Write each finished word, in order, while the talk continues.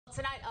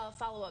Tonight, a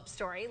follow-up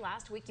story.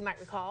 Last week, you might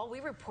recall, we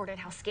reported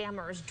how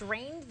scammers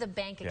drained the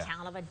bank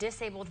account of a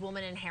disabled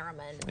woman in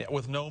Harriman.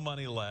 With no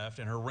money left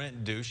and her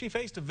rent due, she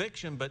faced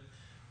eviction, but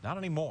not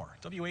anymore.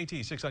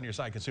 WATE 6 on Your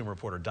Side consumer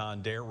reporter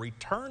Don Dare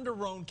returned to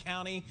Roane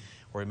County,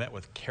 where he met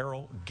with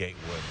Carol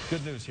Gatewood.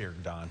 Good news here,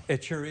 Don.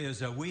 It sure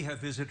is. We have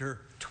visited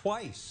her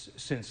twice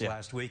since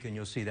last week, and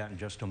you'll see that in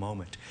just a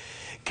moment.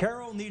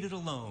 Carol needed a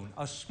loan,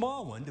 a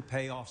small one, to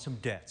pay off some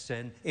debts.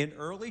 And in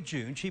early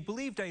June, she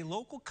believed a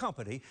local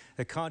company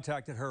that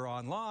contacted her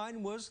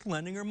online was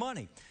lending her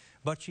money.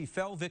 But she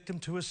fell victim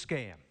to a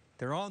scam.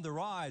 They're on the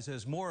rise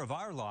as more of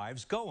our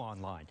lives go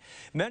online.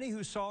 Many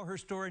who saw her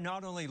story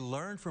not only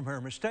learned from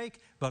her mistake,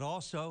 but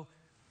also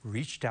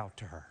reached out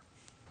to her.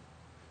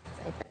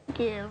 Thank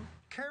you.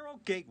 Carol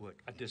Gatewood,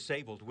 a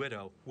disabled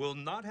widow, will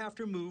not have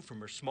to move from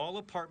her small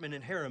apartment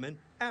in Harriman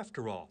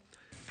after all.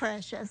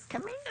 Precious,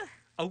 come here.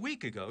 A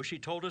week ago, she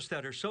told us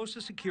that her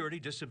Social Security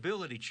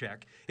disability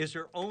check is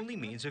her only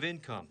means of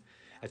income.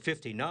 At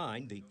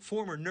 59, the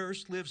former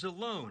nurse lives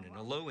alone in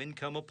a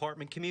low-income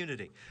apartment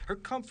community. Her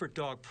comfort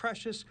dog,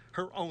 Precious,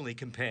 her only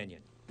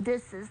companion.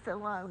 This is the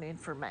loan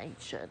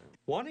information.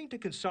 Wanting to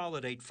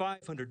consolidate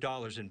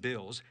 $500 in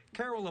bills,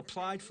 Carol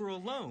applied for a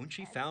loan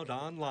she found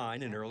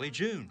online in early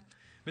June.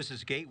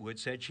 Mrs. Gatewood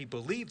said she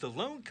believed the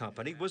loan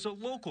company was a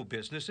local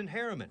business in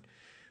Harriman.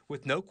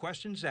 With no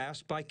questions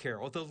asked by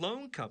Carol, the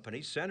loan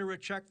company sent her a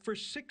check for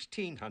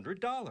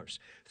 $1,600,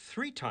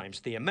 3 times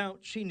the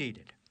amount she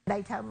needed.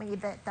 They told me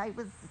that they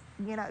was,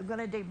 going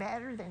to do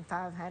better than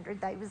 $500.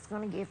 They was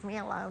going to give me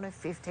a loan of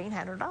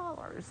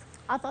 $1,500.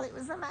 I thought it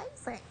was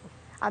amazing.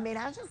 I mean,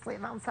 I just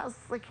live on Social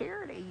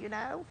Security,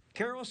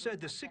 Carol said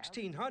the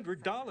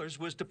 $1,600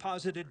 was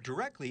deposited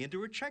directly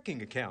into her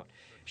checking account.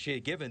 She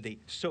had given the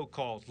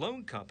so-called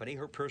loan company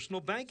her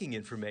personal banking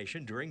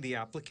information during the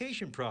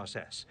application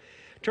process.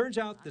 Turns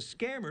out the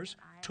scammers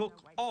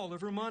took all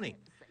of her money.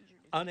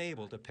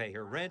 Unable to pay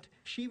her rent,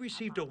 she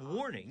received a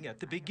warning at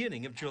the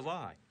beginning of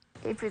July.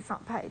 If it's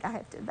not paid, I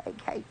have to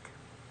vacate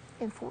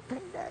in 14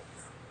 days.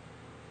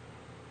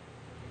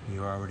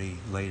 You're already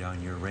late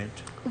on your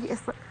rent?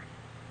 Yes, sir.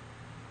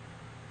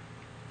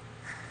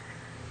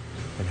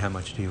 And how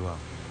much do you owe?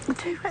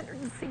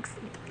 $263.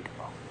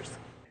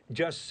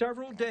 Just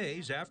several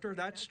days after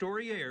that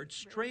story aired,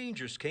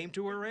 strangers came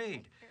to her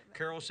aid.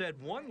 Carol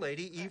said one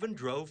lady even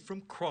drove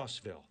from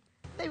Crossville.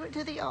 They went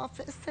to the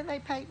office and they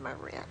paid my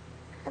rent.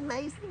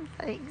 Amazing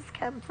things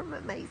come from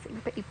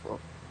amazing people.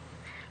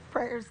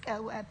 Prayers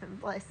go up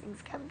and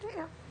blessings come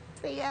down.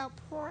 The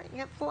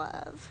outpouring of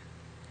love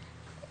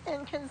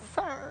and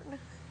concern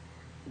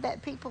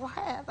that people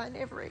have, I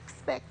never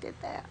expected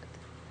that.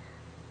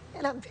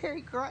 And I'm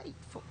very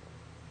grateful,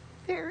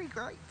 very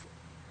grateful.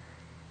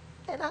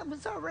 And I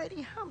was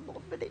already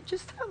humbled, but it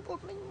just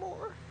humbled me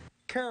more.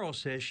 Carol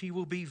says she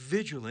will be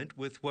vigilant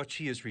with what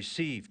she has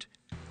received.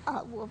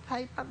 I will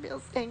pay my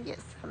bills and get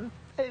some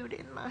food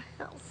in my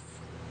house.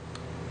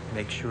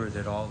 Make sure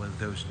that all of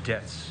those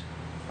debts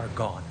are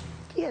gone.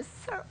 Yes,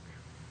 sir.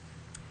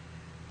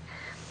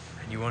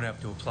 And you won't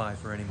have to apply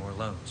for any more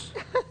loans.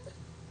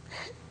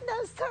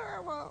 No, sir, I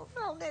won't.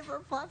 I'll never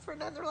apply for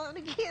another loan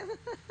again.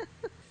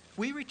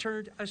 We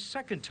returned a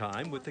second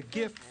time with a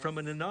gift from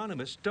an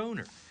anonymous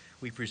donor.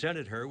 We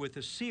presented her with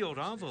a sealed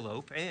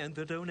envelope and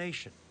the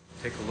donation.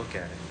 Take a look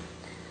at it.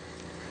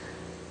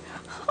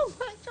 Oh,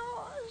 my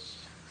gosh.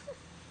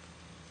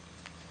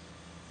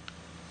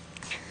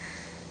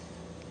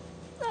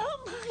 Oh,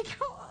 my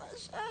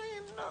gosh. I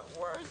am not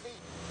worthy.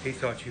 He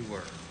thought you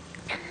were.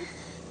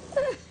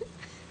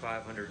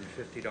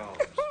 $550.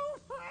 Oh,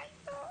 my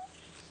gosh.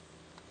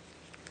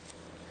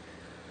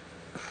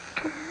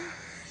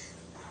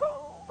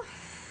 Oh.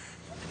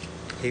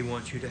 He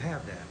wants you to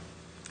have that.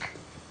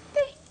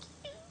 Thank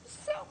you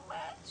so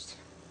much.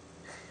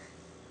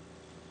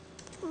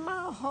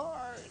 My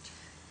heart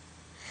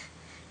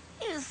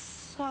is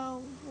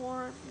so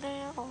warm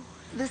now.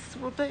 This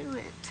will do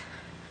it.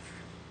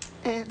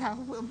 And I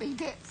will be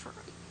debt-free.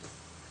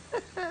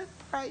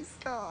 Praise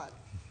God.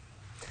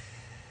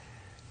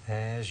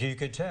 As you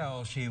could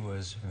tell, she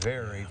was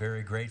very,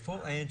 very grateful,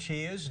 and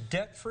she is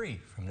debt-free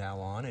from now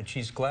on, and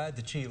she's glad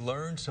that she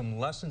learned some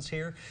lessons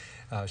here.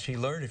 She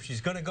learned if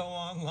she's going to go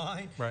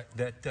online,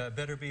 that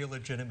better be a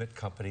legitimate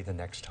company the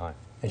next time.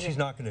 And she's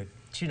not going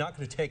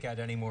to take out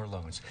any more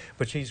loans.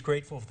 But she's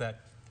grateful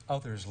that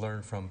others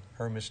learned from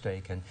her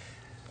mistake, and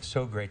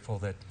so grateful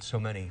that so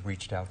many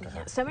reached out to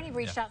her. So many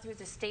reached out through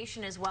the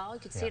station as well. You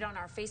could see it on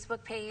our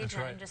Facebook page.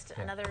 That's and just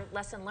another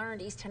lesson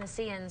learned. East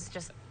Tennesseans,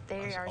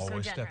 they are so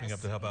always generous. Stepping up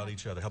to help out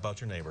each other. Help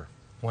out your neighbor.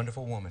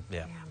 Wonderful woman.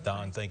 Yeah.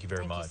 Don, thank you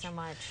very much. Thank you so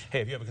much.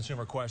 Hey, if you have a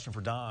consumer question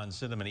for Don,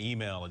 send him an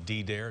email at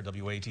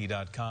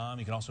ddare@wat.com.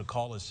 You can also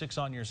call his 6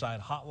 on Your Side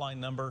hotline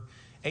number,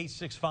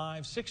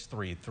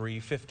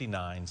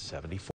 865-633-5974.